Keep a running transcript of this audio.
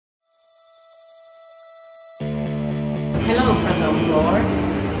Hello from the floor.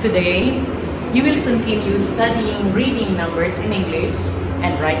 Today, you will continue studying reading numbers in English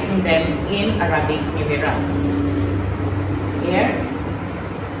and writing them in Arabic numerals. Here,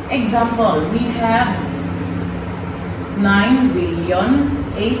 example, we have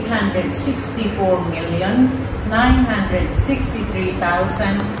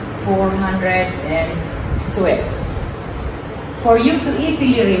 9,864,963,412. For you to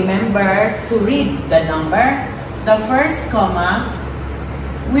easily remember to read the number, the first comma,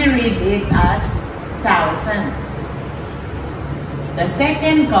 we read it as thousand. The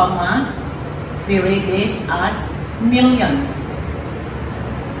second comma, we read this as million.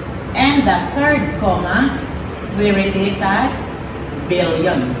 And the third comma, we read it as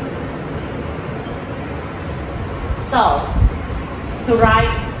billion. So, to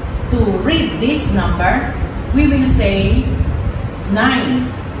read this number, we will say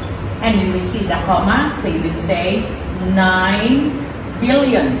 9. And you will see the comma, so you will say 9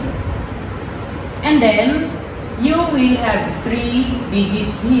 billion. And then, you will have 3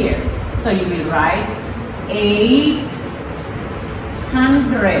 digits here. So you will write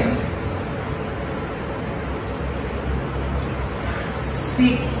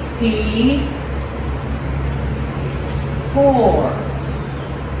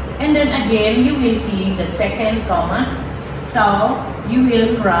and then again you will see the second comma, so you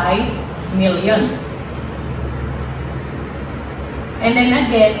will write million. And then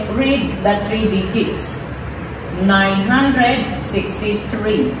again read the 3 digits.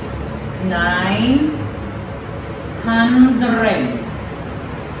 963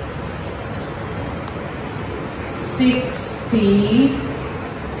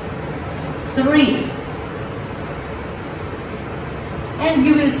 And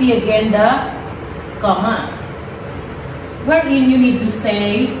you will see again the comma, wherein you need to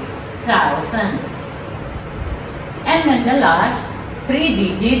say thousand. And then the last 3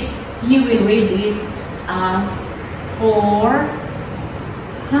 digits, you will read it as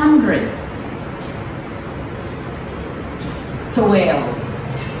 412.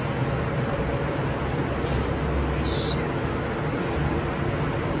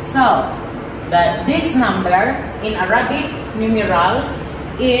 So, this number in Arabic numeral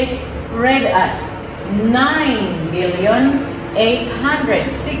is read as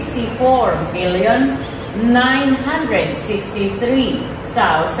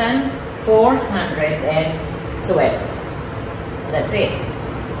That's it.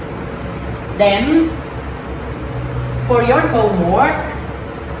 Then, for your homework,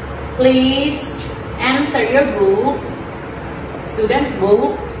 please answer your book, student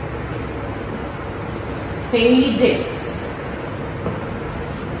book, pages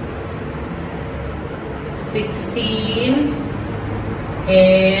 16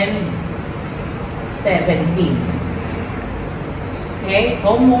 and 17. Okay,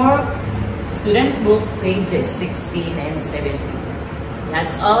 homework, student book, pages 16 and 17.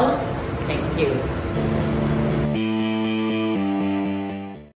 That's all. Thank you.